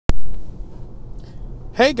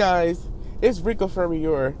Hey guys, it's Rico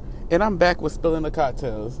Ferrior, and I'm back with Spilling the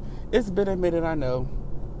Cocktails. It's been a minute, I know.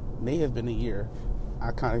 May have been a year.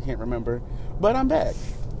 I kind of can't remember, but I'm back.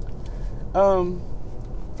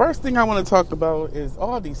 First thing I want to talk about is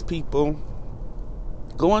all these people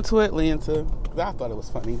going to Atlanta. I thought it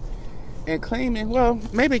was funny, and claiming, well,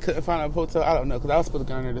 maybe couldn't find a hotel. I don't know, because I was supposed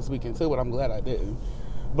to go there this weekend too, but I'm glad I didn't.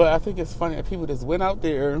 But I think it's funny that people just went out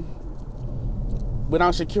there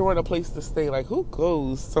without securing a place to stay. Like, who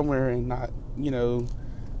goes somewhere and not,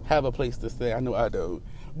 have a place to stay? I know I don't.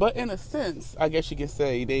 But in a sense, I guess you could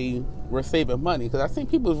say they were saving money. Because I seen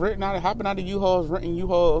people hopping out of U-Hauls, renting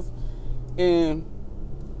U-Hauls. And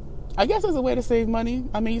I guess it's a way to save money.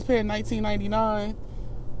 I mean, he's paying $19.99.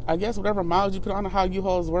 I guess whatever miles you put on, I don't know how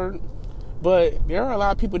U-Hauls work. But there are a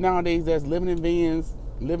lot of people nowadays that's living in vans,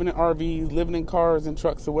 living in RVs, living in cars and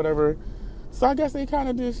trucks or whatever. So I guess they kind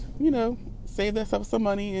of just, save themselves some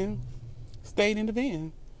money and stayed in the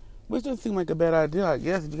van. Which doesn't seem like a bad idea, I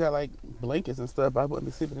guess. If you got like blankets and stuff, I wouldn't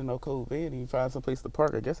be sleeping in no cold van and you find some place to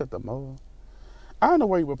park, I guess at the mall. I don't know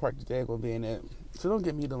where you would park the daggone van at, so don't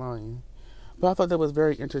get me the line. But I thought that was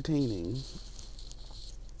very entertaining,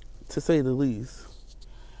 to say the least.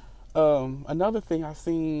 Another thing I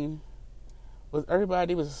seen was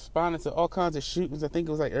everybody was responding to all kinds of shootings. I think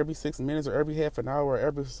it was like every 6 minutes or every half an hour or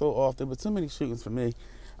every so often. But too many shootings for me.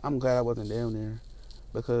 I'm glad I wasn't down there,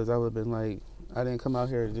 because I would have been like, I didn't come out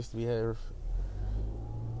here just to be have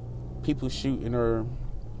people shooting or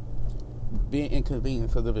being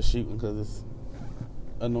inconvenienced because of a shooting, because it's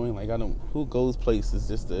annoying. Like, who goes places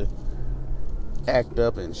just to act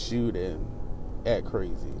up and shoot and act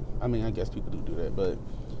crazy? I mean, I guess people do that, but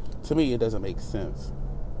to me, it doesn't make sense.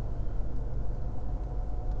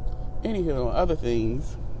 Anywho, other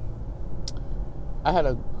things, I had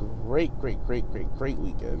a great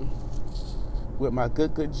weekend with my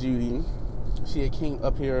good Judy. She had came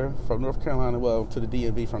up here from North Carolina, well, to the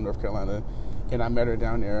DMV from North Carolina, and I met her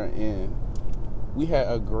down there, and we had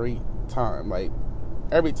a great time. Like,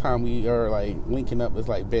 every time we are, like, linking up, it's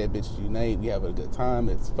like Bad Bitches Unite. We have a good time.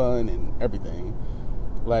 It's fun and everything.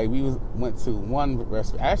 Like, we went to one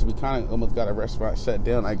restaurant. Actually, we kind of almost got a restaurant shut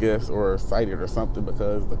down, I guess, or cited or something,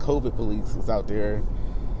 because the COVID police was out there,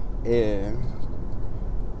 and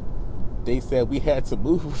they said we had to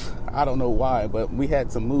move. I don't know why, but we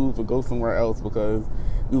had to move or go somewhere else, because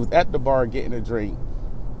we was at the bar getting a drink,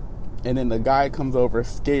 and then the guy comes over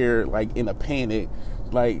scared, like in a panic,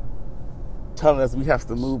 like telling us we have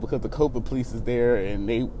to move because the COVID police is there, and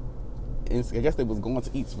I guess they was going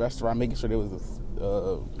to each restaurant, making sure they was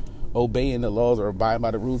obeying the laws or abiding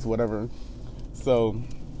by the rules or whatever. So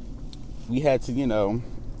we had to,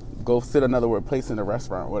 go sit another place in the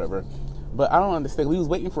restaurant or whatever. But I don't understand. We was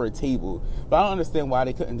waiting for a table, but I don't understand why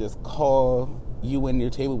they couldn't just call you when your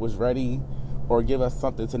table was ready, or give us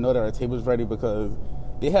something to know that our table was ready, because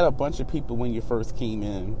they had a bunch of people when you first came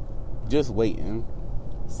in just waiting.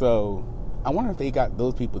 So I wonder if they got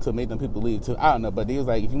those people to make them people leave too. I don't know, but they was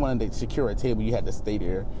like, if you wanted to secure a table, you had to stay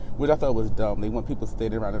there, which I thought was dumb. They want people to stay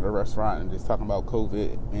there around at the restaurant and just talking about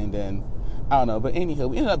COVID, and then I don't know. But anyhow,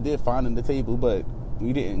 we ended up finding the table, but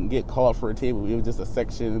we didn't get called for a table. It was just a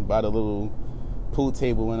section by the little pool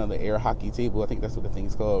table and the air hockey table. I think that's what the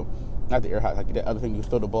thing's called. Not the air hockey, that other thing you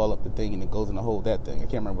throw the ball up the thing and it goes in the hole, that thing. I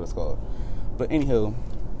can't remember what it's called. But anyhow,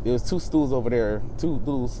 there was two stools over there, two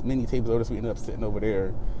little mini tables over there, so we ended up sitting over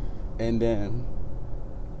there. And then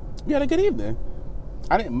we had a good evening.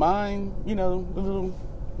 I didn't mind, the little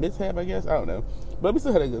mishap, I guess. I don't know. But we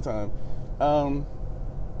still had a good time.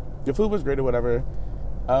 The food was great or whatever.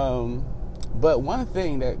 But one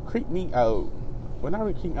thing that creeped me out, well, not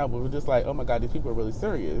really creeped me out, but was just like, oh my God, these people are really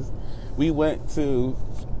serious. We went to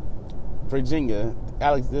Virginia,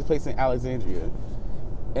 this place in Alexandria,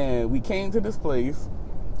 and we came to this place.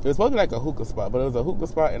 It was supposed to be like a hookah spot, but it was a hookah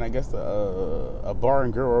spot and I guess a bar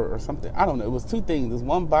and grill or something. I don't know. It was two things. This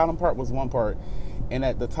one bottom part was one part, and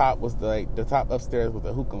at the top was the top upstairs was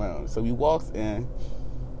the hookah lounge. So we walked in,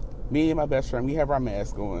 me and my best friend, we have our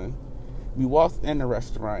masks on. We walked in the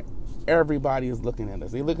restaurant. Everybody is looking at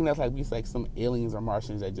us. They're looking at us like we like some aliens or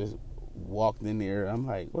Martians that just walked in there. I'm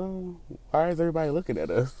like, well, why is everybody looking at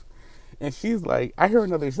us? And she's like, I hear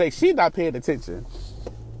another say, she's not paying attention.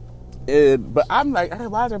 But I'm like,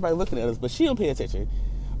 why is everybody looking at us? But she don't pay attention.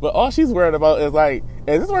 But all she's worried about is like,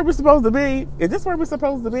 is this where we're supposed to be? Is this where we're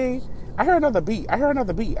supposed to be? I hear another beat. I hear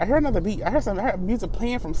another beat. I hear another beat. I heard music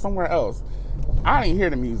playing from somewhere else. I didn't hear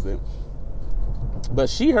the music. But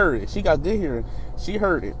she heard it. She got good hearing. She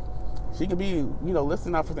heard it. She could be,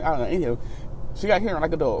 listening out for I don't know. Anyhow, she got hearing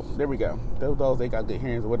like a dog. There we go. Those dogs, they got good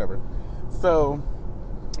hearings or whatever. So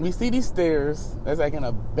we see these stairs that's like in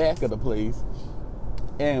the back of the place.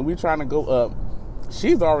 and we trying to go up.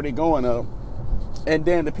 She's already going up. And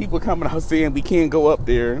then the people coming out saying we can't go up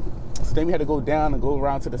there. So then we had to go down and go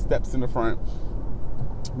around to the steps in the front.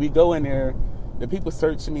 We go in there. The people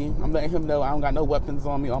search me. I'm letting him know I don't got no weapons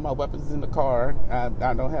on me. All my weapons is in the car. I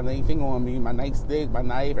don't have anything on me. My nightstick, my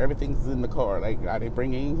knife, everything's in the car. Like, I didn't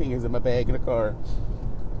bring anything. It's in my bag in the car.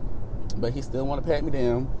 But he still want to pat me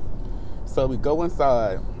down. So we go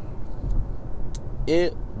inside.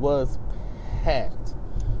 It was packed.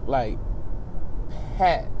 Like,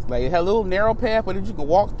 packed. Like, it had a little narrow path that you can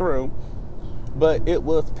walk through. But it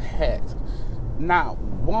was packed. Not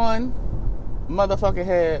one motherfucker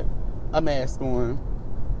had a mask on.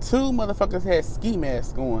 2 motherfuckers had ski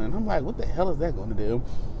masks on. I'm like, what the hell is that going to do?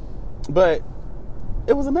 But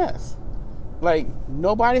it was a mess. Like,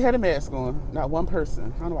 nobody had a mask on. Not one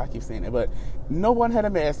person. I don't know why I keep saying that, but no one had a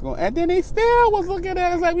mask on. And then they still was looking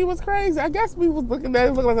at us like we was crazy. I guess we was looking at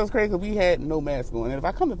us like us crazy because we had no mask on. And if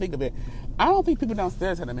I come to think of it, I don't think people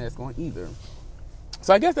downstairs had a mask on either.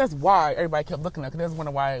 So I guess that's why everybody kept looking at us, because they was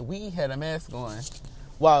wondering why we had a mask on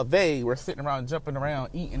while they were sitting around, jumping around,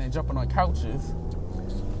 eating and jumping on couches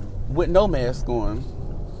with no mask on.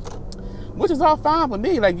 Which is all fine with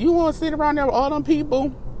me. Like, you want to sit around there with all them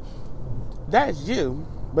people, that's you.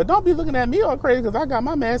 But don't be looking at me all crazy because I got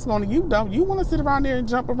my mask on and you don't. You want to sit around there and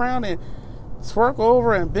jump around and twerk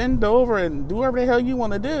over and bend over and do whatever the hell you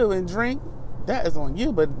want to do and drink. That is on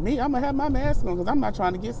you. But me, I'm going to have my mask on because I'm not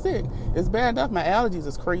trying to get sick. It's bad enough my allergies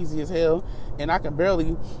is crazy as hell and I can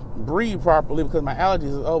barely breathe properly because my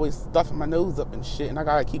allergies is always stuffing my nose up and shit, and I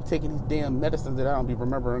got to keep taking these damn medicines that I don't be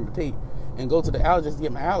remembering to take and go to the allergist to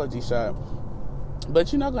get my allergy shot.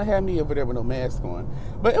 But you're not going to have me over there with no mask on.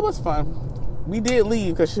 But it was fun. We did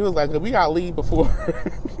leave because she was like, we got to leave before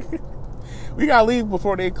we got to leave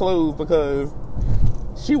before they close because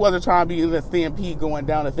she wasn't trying to be in a stampede going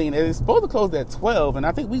down the thing. And it's supposed to close at 12, and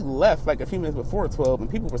I think we left like a few minutes before 12, and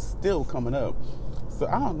people were still coming up. So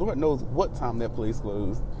I don't know, Lord knows what time that place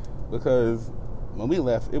closed, because when we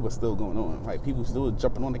left, it was still going on. Like, people still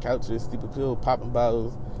jumping on the couches, people still popping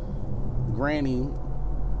bottles. Granny,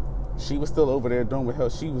 she was still over there doing what hell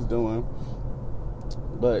she was doing.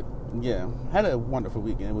 But yeah, had a wonderful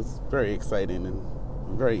weekend. It was very exciting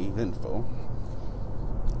and very eventful.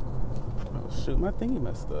 Shoot, my thingy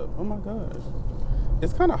messed up. Oh my gosh.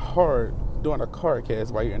 It's kind of hard doing a car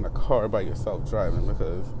cast while you're in the car by yourself driving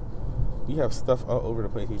because you have stuff all over the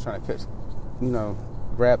place. You're trying to catch,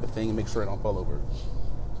 grab the thing and make sure it don't fall over.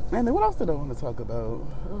 And then what else did I want to talk about?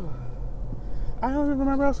 I don't even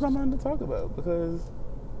remember else what I wanted to talk about because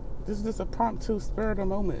this is just a promptu spur of the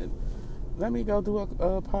moment. Let me go do a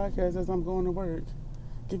podcast as I'm going to work.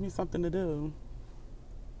 Give me something to do.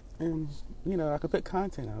 And, I could put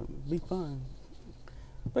content out. It'd be fun.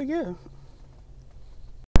 But, yeah.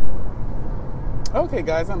 Okay,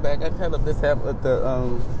 guys, I'm back. I just had a mishap with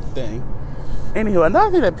the thing. Anywho,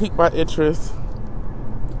 another thing that piqued my interest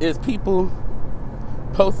is people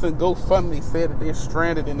posting GoFundMe saying that they're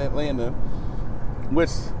stranded in Atlanta,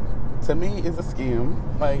 which, to me, is a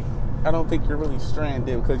scam. Like, I don't think you're really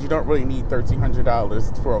stranded because you don't really need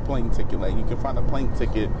 $1,300 for a plane ticket. Like, you can find a plane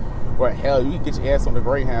ticket, or hell, you can get your ass on the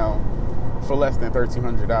Greyhound for less than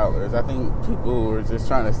 $1,300. I think people are just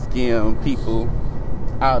trying to scam people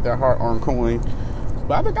out of their hard-earned coin.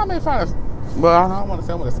 But I think I may find I don't want to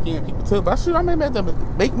say I'm going to scam people too, but I may have to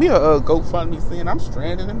make me a GoFundMe saying I'm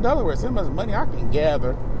stranded in Delaware. See how much money I can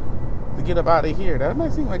gather to get up out of here. That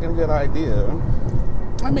might seem like a good idea.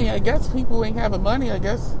 I mean, I guess people ain't having money. I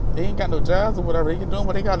guess they ain't got no jobs or whatever. They doing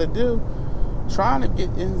what they got to do, trying to get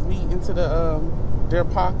ends meet into their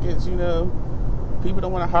pockets. People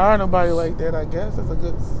don't want to hire nobody like that. I guess it's a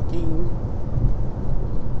good scheme.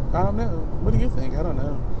 I don't know. What do you think? I don't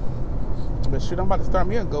know. But shoot, I'm about to start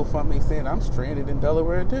me a GoFundMe saying I'm stranded in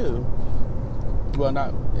Delaware too. Well,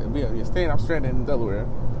 not saying I'm stranded in Delaware,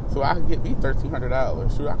 so I can get me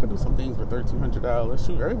 $1,300. Shoot, I could do some things for $1,300.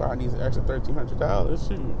 Shoot, everybody needs an extra $1,300.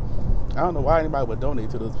 Shoot, I don't know why anybody would donate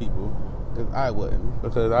to those people, because I wouldn't.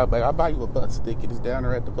 Because I'll buy you a bus ticket. It's down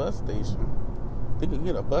there at the bus station. You can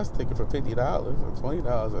get a bus ticket for $50 or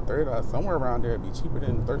 $20 or $30. Somewhere around there, it'd be cheaper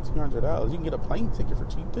than $1,300. You can get a plane ticket for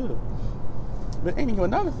cheap too. But anyway,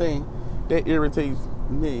 another thing that irritates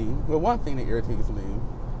me, one thing that irritates me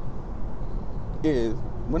is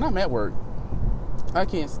when I'm at work, I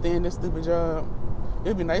can't stand this stupid job.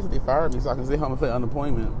 It'd be nice if they fired me so I can stay home and play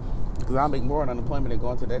unemployment, because I'll make more on unemployment than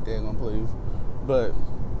going to that daggone place. But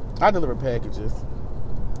I deliver packages,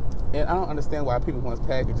 and I don't understand why people want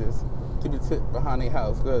packages to be tipped behind their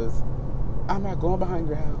house, because I'm not going behind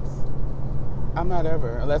your house. I'm not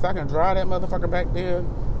ever. Unless I can drive that motherfucker back there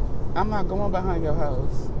I'm not going behind your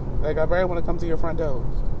house. Like, I barely want to come to your front door.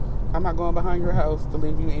 I'm not going behind your house to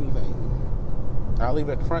leave you anything. I'll leave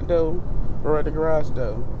it at the front door or at the garage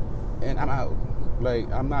door, and I'm out.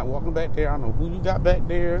 Like, I'm not walking back there. I don't know who you got back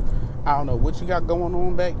there. I don't know what you got going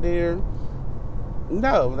on back there.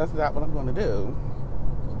 No, that's not what I'm going to do.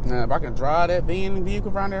 Now, if I can drive that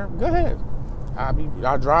vehicle around there, go ahead.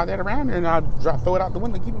 I'll drive that around there, and I'll throw it out the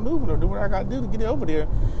window, keep it moving, or do what I got to do to get it over there.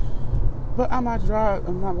 But I'm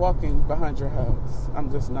not walking behind your house. I'm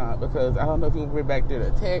just not, because I don't know if you're going to be back there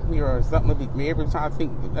to attack me or something. To be every time I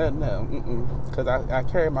think, no, because I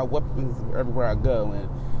carry my weapons everywhere I go, and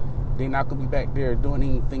they're not going to be back there doing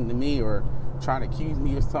anything to me or trying to accuse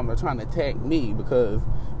me of something or trying to attack me, because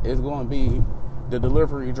it's going to be the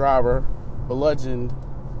delivery driver bludgeoned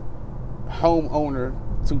homeowner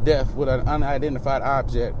to death with an unidentified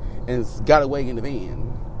object and got away in the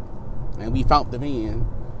van. And we found the van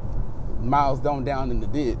miles down in the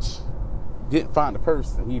ditch. Didn't find the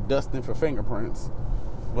person. He dusting for fingerprints.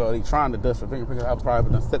 Well, he trying to dust for fingerprints. I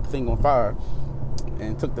probably done set the thing on fire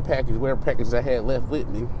and took the package, whatever package I had left with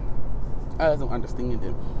me. I don't understand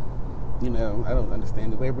it. I don't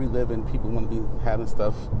understand the way we live in. People want to be having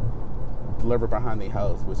stuff delivered behind their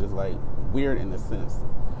house, which is like weird in a sense.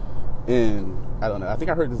 And I don't know. I think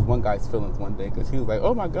I hurt this one guy's feelings one day, because he was like,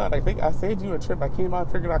 "Oh my God, I think I saved you a trip. I came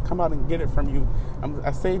out, figured I'd come out and get it from you.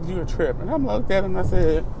 I saved you a trip." And I looked at him and I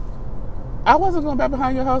said, "I wasn't going back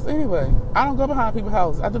behind your house anyway. I don't go behind people's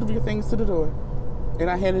house. I deliver your things to the door." And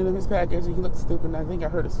I handed him his package, and he looked stupid. And I think I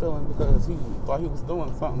hurt his feelings because he thought he was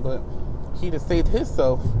doing something, but he just saved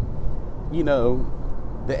himself,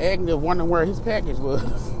 the agony of wondering where his package was.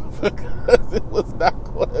 Because it was not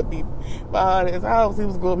going to be behind his house. He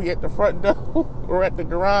was going to be at the front door or at the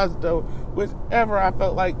garage door, whichever I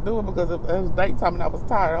felt like doing, because it was nighttime and I was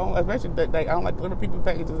tired. Especially that night. I don't like delivering people's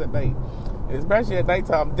packages at night. Especially at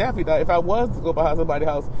nighttime. Definitely not. If I was to go behind somebody's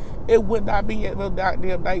house, it would not be at the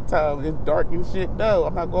goddamn nighttime. It's dark and shit. No,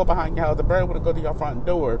 I'm not going behind your house. The bird would go to your front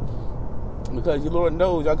door. Because your Lord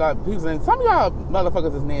knows y'all got people saying, some of y'all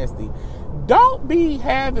motherfuckers is nasty. Don't be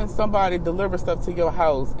having somebody deliver stuff to your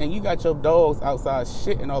house and you got your dogs outside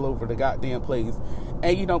shitting all over the goddamn place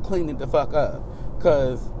and you don't clean it the fuck up.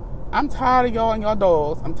 Because I'm tired of y'all and your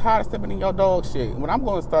dogs. I'm tired of stepping in your dog shit. What I'm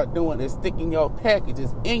going to start doing is sticking your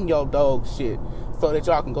packages in your dog shit so that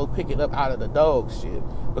y'all can go pick it up out of the dog shit.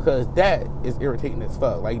 Because that is irritating as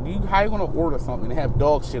fuck. Like, how you going to order something and have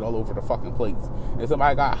dog shit all over the fucking place? And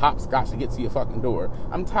somebody got hopscotch to get to your fucking door.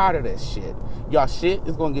 I'm tired of that shit. Y'all shit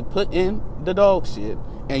is going to get put in the dog shit.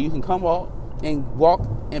 And you can come walk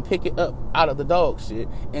and pick it up out of the dog shit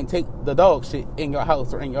and take the dog shit in your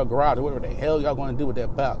house or in your garage or whatever the hell y'all going to do with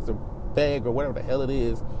that box or bag or whatever the hell it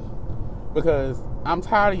is. Because I'm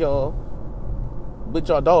tired of y'all with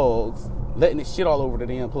your dogs letting it shit all over the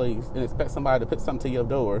damn place and expect somebody to put something to your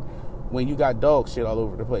door when you got dog shit all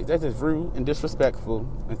over the place. That's just rude and disrespectful.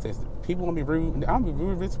 And since people want to be rude, I'm going to be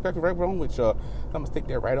rude and disrespectful right wrong with y'all. I'm going to stick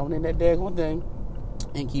that right on in that daggone thing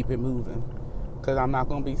and keep it moving. Because I'm not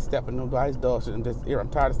going to be stepping nobody's dog shit. I'm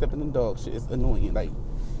tired of stepping in dog shit. It's annoying. Like,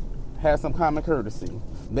 have some common courtesy.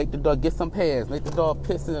 Make the dog get some pads. Make the dog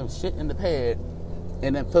piss and shit in the pad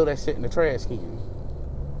and then throw that shit in the trash can.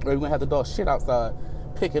 Or you're going to have the dog shit outside,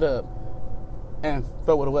 pick it up, and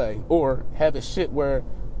throw it away. Or have it shit where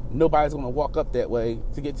nobody's going to walk up that way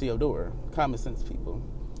to get to your door. Common sense people.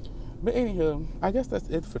 But anywho, I guess that's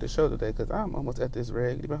it for the show today, because I'm almost at this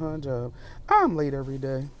raggedy behind job. I'm late every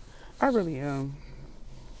day. I really am.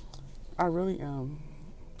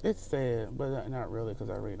 It's sad, but not really, because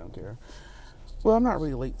I really don't care. Well, I'm not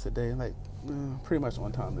really late today, like pretty much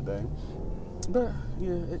on time today. But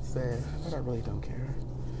yeah, it's sad, but I really don't care.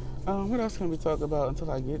 What else can we talk about until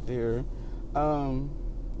I get there? I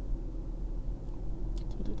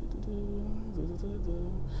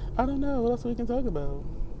don't know what else we can talk about.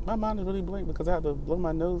 My mind is really blank because I have to blow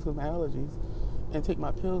my nose because of my allergies and take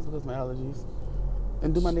my pills because of my allergies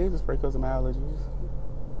and do my nasal spray because of my allergies.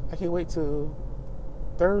 I can't wait till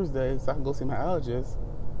Thursday so I can go see my allergist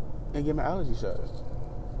and get my allergy shot.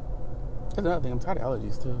 That's another thing. I'm tired of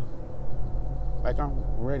allergies too. Like, I'm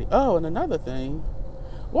ready. Oh, and another thing.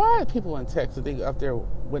 Why are people in Texas, they up there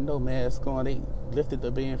with no mask on, they lifted the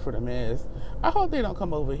ban for the mask. I hope they don't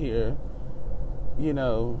come over here,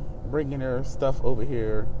 bringing their stuff over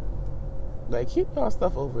here. Like, keep y'all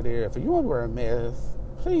stuff over there. If you want to wear a mask,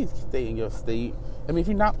 please stay in your state. I mean, if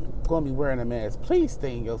you're not going to be wearing a mask, please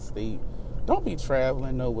stay in your state. Don't be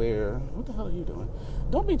traveling nowhere. What the hell are you doing?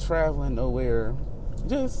 Don't be traveling nowhere.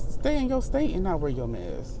 Just stay in your state and not wear your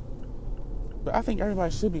mask. But I think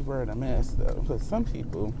everybody should be wearing a mask, though, because some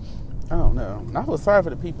people, I don't know. I feel sorry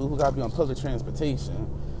for the people who got to be on public transportation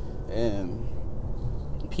and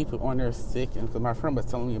people on there sick. And because my friend was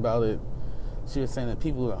telling me about it, she was saying that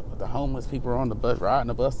the homeless people are on the bus, riding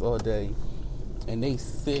the bus all day, and they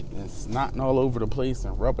sick and snotting all over the place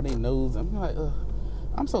and rubbing their nose. I'm like, ugh.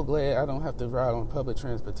 I'm so glad I don't have to ride on public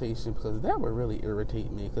transportation, because that would really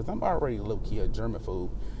irritate me, because I'm already low-key a germaphobe,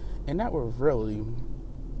 and that would really,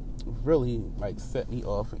 really, like, set me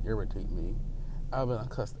off and irritate me. I've been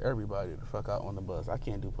cussed everybody the fuck out on the bus. I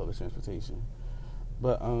can't do public transportation.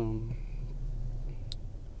 But,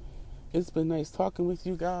 it's been nice talking with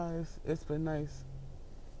you guys. It's been nice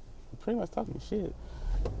pretty much talking shit.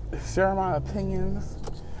 Share my opinions.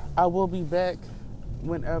 I will be back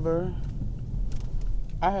whenever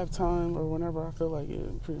I have time, or whenever I feel like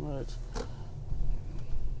it, pretty much,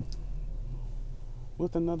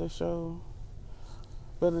 with another show.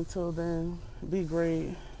 But until then, be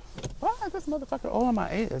great. Why is this motherfucker all on my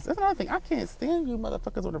ass? That's another thing. I can't stand you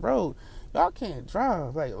motherfuckers on the road. Y'all can't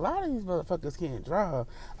drive. Like, a lot of these motherfuckers can't drive.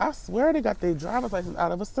 I swear they got their driver's license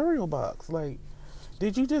out of a cereal box. Like,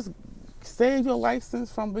 did you just save your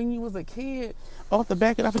license from when you was a kid off the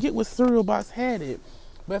back? And I forget what cereal box had it.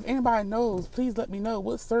 But if anybody knows, please let me know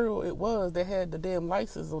what cereal it was that had the damn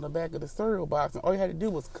license on the back of the cereal box. And all you had to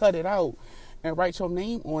do was cut it out and write your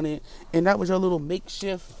name on it. And that was your little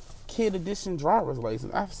makeshift kid edition driver's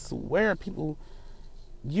license. I swear people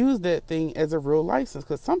use that thing as a real license,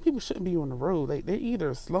 because some people shouldn't be on the road. Like, they're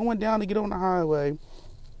either slowing down to get on the highway,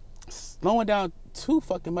 slowing down too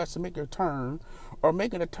fucking much to make a turn, or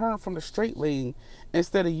making a turn from the straight lane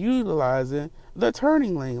instead of utilizing the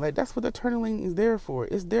turning lane. Like, that's what the turning lane is there for.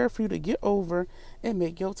 It's there for you to get over and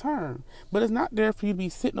make your turn. But it's not there for you to be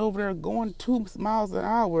sitting over there going 2 miles an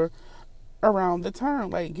hour around the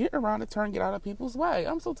turn. Like, get around the turn, get out of people's way.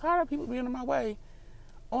 I'm so tired of people being in my way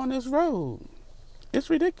on this road.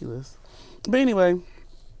 It's ridiculous. But anyway,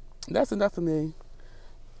 that's enough for me.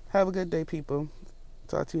 Have a good day, people.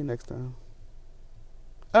 Talk to you next time.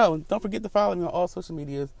 Oh, and don't forget to follow me on all social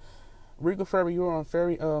medias. Rico Ferrior, you're on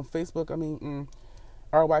Facebook.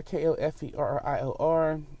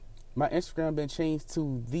 RYKOFERRIOR. My Instagram been changed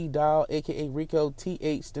to The Doll, aka Rico,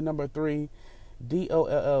 TH3,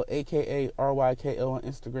 DOLL, aka RYKO on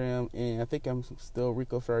Instagram. And I think I'm still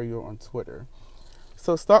Rico Ferrior on Twitter.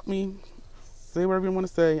 So stalk me. Say whatever you want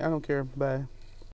to say. I don't care. Bye.